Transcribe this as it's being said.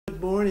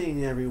Good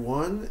morning,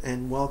 everyone,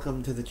 and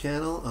welcome to the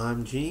channel.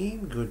 I'm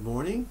Gene. Good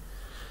morning.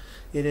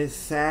 It is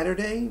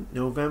Saturday,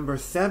 November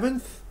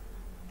 7th,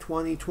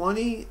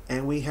 2020,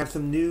 and we have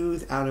some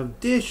news out of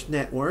Dish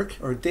Network,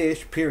 or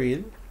Dish,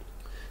 period.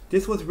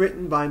 This was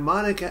written by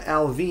Monica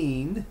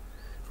Alvin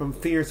from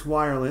Fierce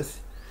Wireless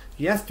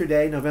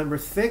yesterday, November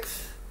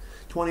 6th,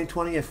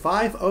 2020 at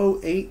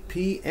 5:08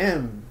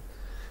 p.m.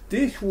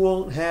 Dish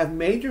won't have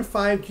major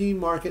 5G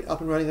market up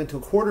and running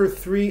until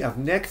Q3 of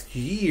next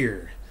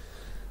year.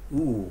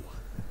 Ooh.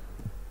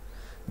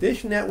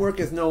 Dish Network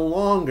is no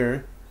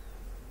longer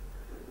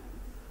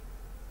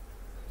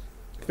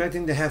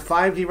expecting to have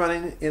 5G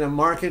running in a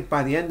market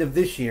by the end of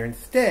this year.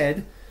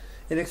 Instead,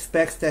 it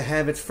expects to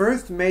have its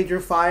first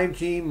major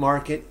 5G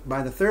market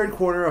by the third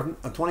quarter of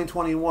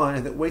 2021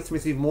 as it waits to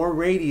receive more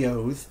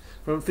radios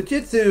from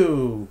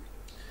Fujitsu.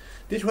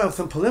 Dish will have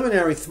some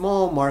preliminary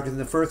small markets in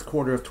the first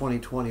quarter of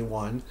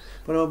 2021,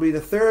 but it will be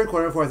the third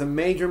quarter before it has a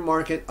major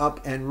market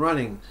up and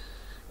running.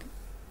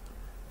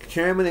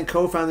 Chairman and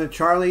co-founder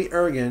Charlie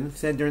Ergen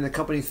said during the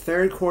company's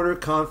third quarter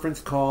conference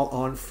call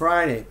on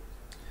Friday.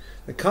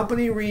 The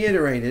company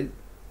reiterated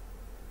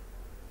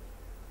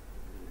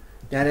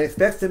that it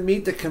expects to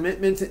meet the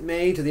commitments it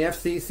made to the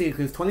FCC,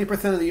 includes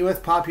 20% of the U.S.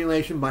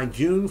 population by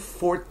June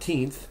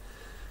 14th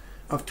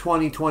of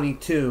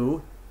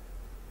 2022,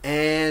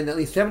 and at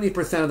least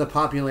 70% of the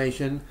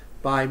population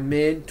by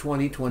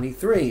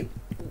mid-2023.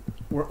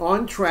 We're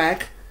on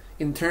track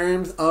in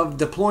terms of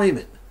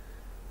deployment,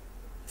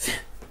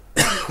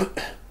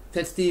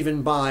 said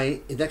Stephen Bai,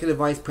 Executive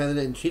Vice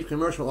President and Chief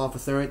Commercial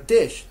Officer at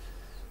Dish.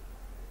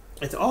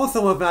 It's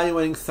also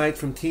evaluating sites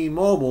from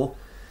T-Mobile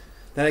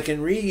that it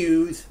can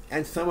reuse,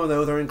 and some of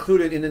those are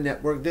included in the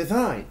network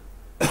design.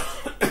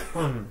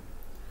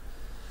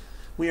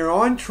 We are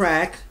on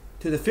track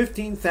to the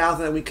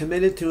 15,000 that we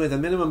committed to as a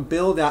minimum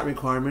build-out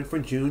requirement for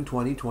June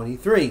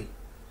 2023.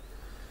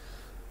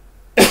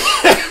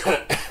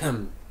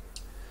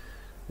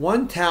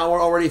 One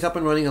tower already is up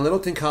and running in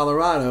Littleton,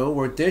 Colorado,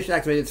 where Dish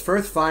activated its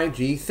first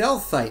 5G cell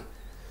site,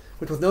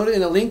 which was noted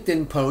in a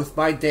LinkedIn post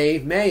by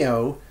Dave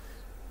Mayo,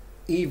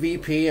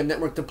 EVP of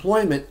Network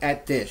Deployment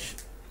at Dish.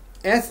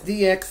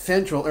 SDX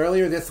Central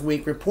earlier this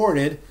week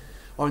reported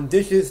on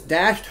Dish's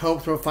dashed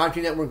hopes for a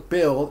 5G network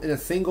build in a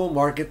single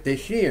market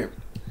this year.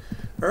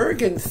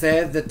 Ergen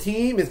says the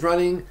team is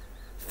running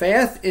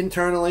fast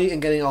internally and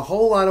getting a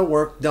whole lot of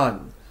work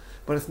done,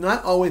 but it's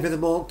not always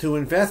visible to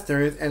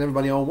investors and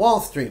everybody on Wall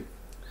Street.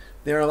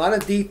 There are a lot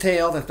of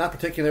details that's not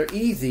particularly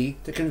easy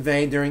to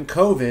convey during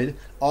COVID,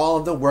 all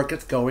of the work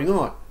that's going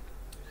on.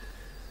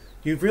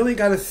 You've really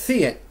got to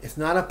see it. It's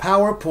not a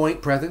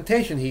PowerPoint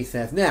presentation, he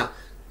says. Now,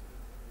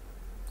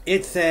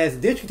 it says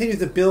Dish continues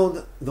to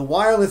build the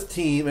wireless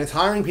team and is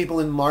hiring people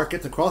in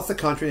markets across the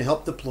country to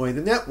help deploy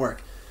the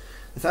network.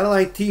 The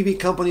satellite TV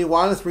company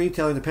Wireless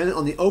Retailer, dependent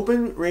on the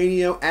Open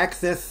Radio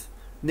Access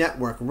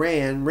Network,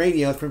 RAN,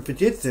 radios from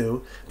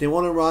Fujitsu. They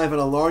won't arrive at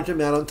a large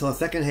amount until the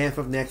second half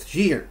of next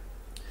year.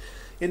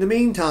 In the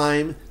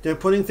meantime, they're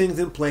putting things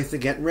in place to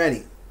get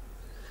ready.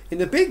 In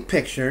the big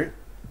picture,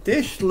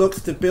 Dish looks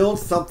to build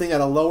something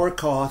at a lower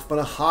cost but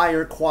a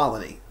higher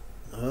quality.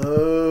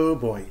 Oh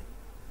boy.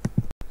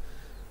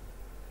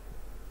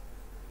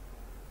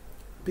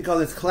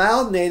 Because it's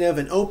cloud native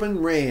and open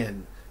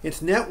RAN,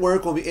 its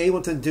network will be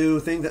able to do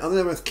things that other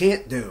networks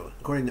can't do,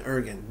 according to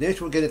Ergen. Dish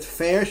will get its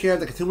fair share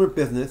of the consumer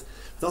business,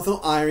 but also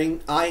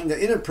eyeing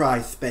the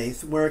enterprise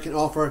space where it can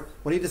offer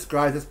what he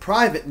describes as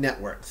private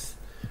networks.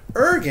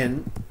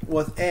 Ergen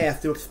was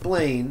asked to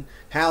explain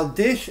how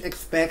Dish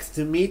expects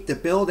to meet the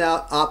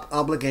build-out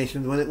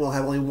obligations when it will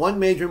have only one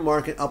major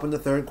market up in the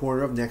third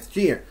quarter of next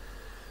year.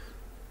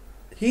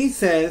 He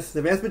says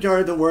the vast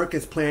majority of the work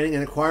is planning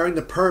and acquiring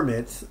the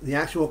permits. The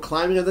actual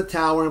climbing of the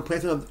tower and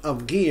placement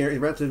of gear is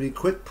a relatively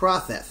quick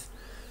process.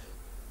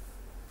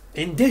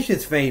 In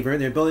Dish's favor,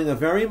 they're building a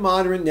very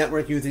modern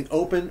network using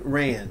Open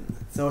RAN,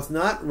 so it's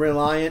not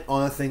reliant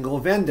on a single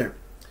vendor.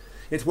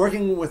 It's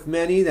working with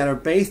many that are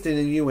based in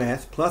the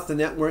U.S., plus the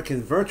network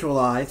is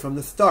virtualized from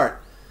the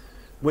start,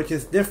 which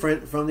is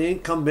different from the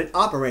incumbent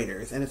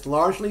operators, and it's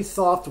largely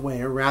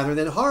software rather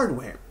than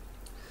hardware.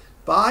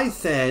 Bai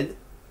said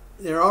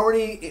they're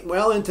already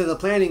well into the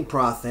planning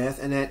process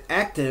and that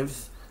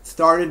actives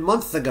started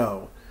months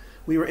ago.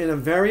 We were in a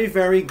very,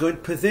 very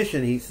good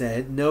position, he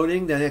said,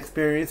 noting the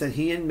experience that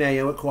he and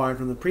Mayo acquired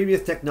from the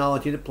previous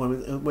technology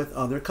deployment with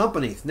other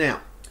companies.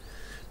 Now,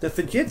 the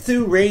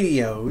Fujitsu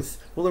radios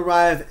will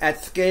arrive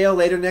at scale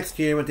later next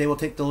year, but they will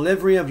take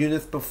delivery of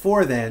units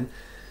before then,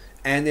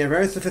 and they're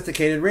very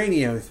sophisticated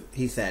radios,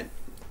 he said.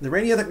 The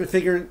radios are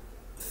configured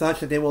such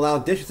that they will allow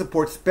Dish to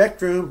support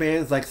Spectrum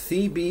bands like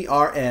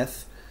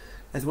CBRS,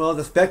 as well as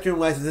the Spectrum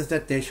licenses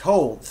that Dish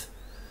holds.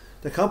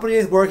 The company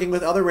is working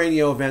with other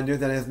radio vendors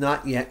that has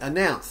not yet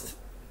announced.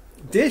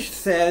 Dish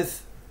still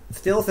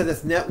says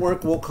its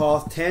network will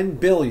cost $10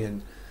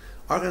 billion.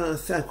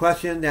 A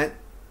question that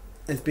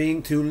is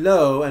being too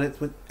low, and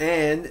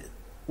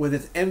with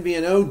its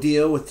MVNO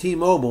deal with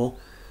T-Mobile,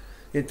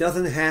 it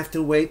doesn't have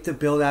to wait to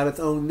build out its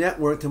own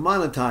network to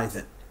monetize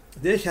it.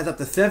 Dish has up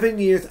to 7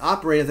 years to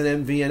operate as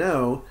an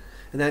MVNO,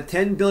 and that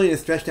 $10 billion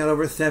is stretched out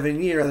over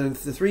 7 years rather than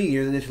the 3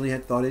 years initially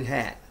had thought it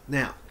had.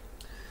 Now,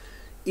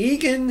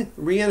 Egan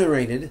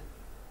reiterated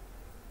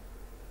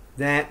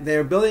that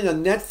they're building a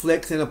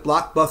Netflix in a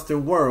blockbuster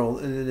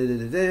world.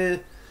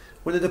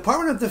 When the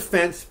Department of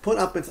Defense put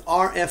up its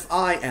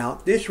RFI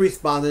out, Dish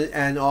responded with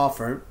an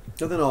offer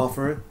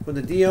for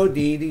the DoD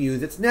to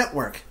use its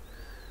network.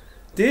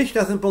 Dish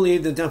doesn't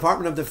believe the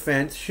Department of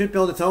Defense should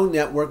build its own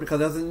network because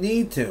it doesn't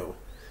need to.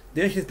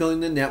 Dish is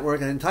building the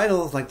network and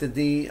titles like the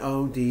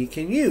DoD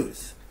can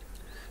use.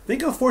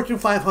 Think of Fortune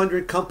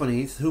 500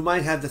 companies who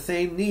might have the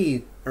same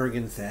need,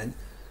 Ergen said.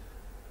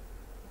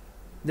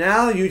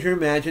 Now use your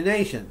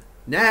imagination.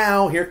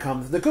 Now here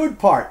comes the good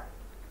part,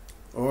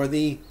 or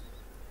the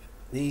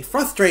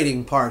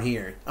frustrating part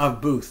here of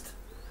Boost.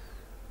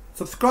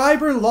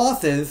 Subscriber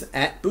losses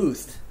at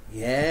Boost.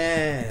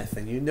 Yes,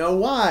 and you know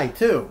why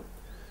too.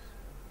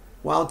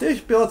 While Dish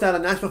built out a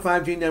national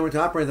 5G network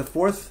to operate as a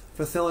fourth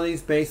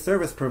facilities-based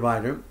service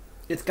provider,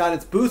 it's got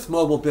its Boost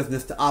mobile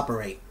business to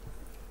operate.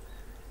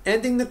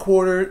 Ending the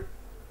quarter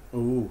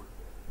with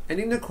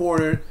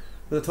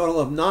a total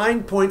of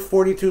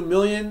 9.42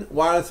 million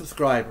wireless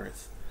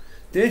subscribers.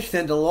 Dish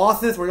said the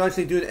losses were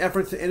largely due to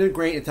efforts to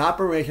integrate its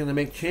operation and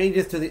make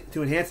changes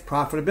to enhance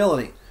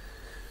profitability.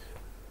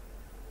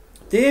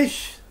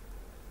 Dish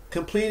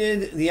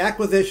completed the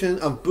acquisition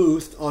of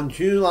Boost on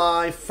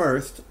July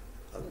 1st,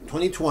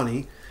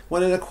 2020,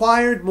 when it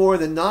acquired more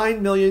than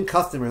 9 million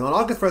customers. On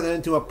August 1st, it entered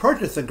into a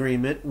purchase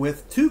agreement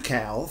with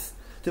Tucows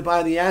to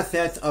buy the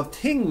assets of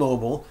Ting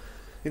Mobile,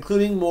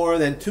 including more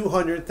than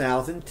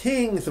 200,000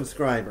 Ting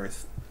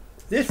subscribers.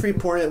 Dish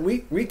reported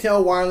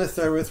retail wireless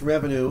service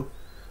revenue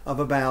of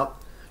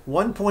about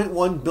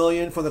 $1.1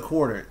 billion for the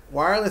quarter.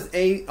 Wireless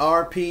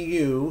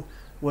ARPU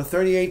was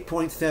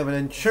 38.7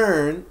 and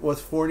churn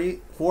was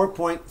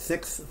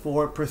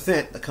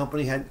 4.64%. The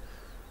company had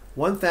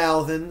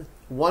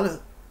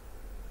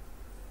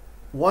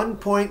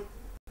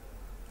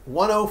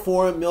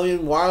 1.104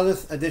 million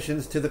wireless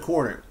additions to the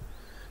quarter.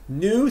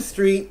 New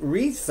Street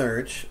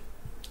Research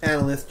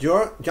analyst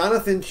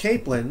Jonathan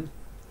Chaplin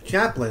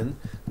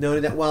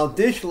noted that while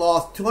Dish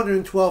lost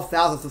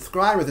 212,000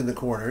 subscribers in the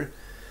quarter,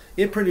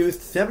 it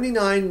produced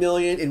 79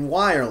 million in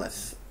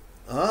wireless.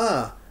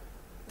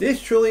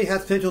 Dish truly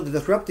has potential to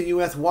disrupt the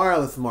U.S.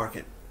 wireless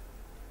market.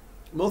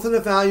 Most of the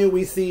value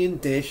we see in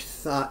Dish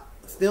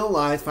still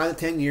lies 5 to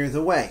 10 years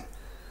away.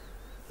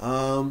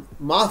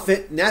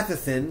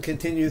 MoffettNathanson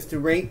continues to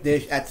rate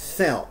Dish at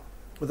sell,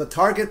 with a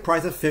target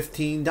price of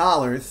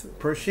 $15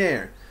 per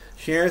share.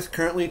 Shares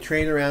currently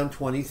trade around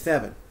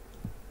 $27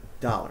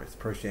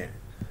 per share.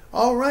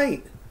 All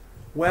right.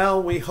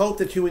 Well, we hope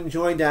that you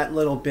enjoyed that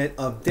little bit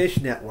of Dish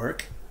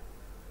Network,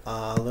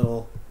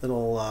 little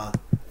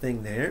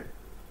thing there.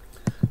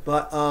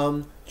 But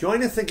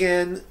join us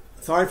again.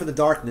 Sorry for the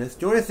darkness.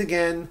 Join us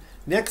again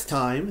next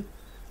time.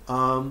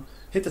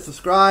 Hit the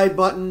subscribe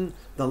button,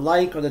 the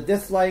like or the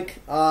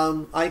dislike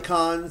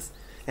icons,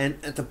 and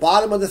at the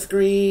bottom of the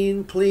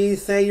screen,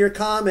 please say your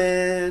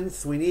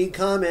comments. We need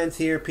comments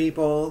here,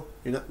 people.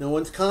 No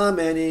one's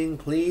commenting.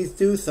 Please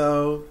do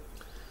so.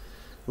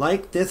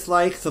 Like,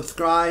 dislike,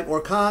 subscribe, or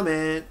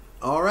comment.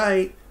 All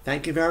right.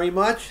 Thank you very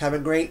much. Have a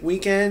great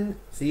weekend.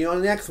 See you on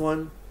the next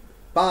one.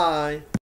 Bye.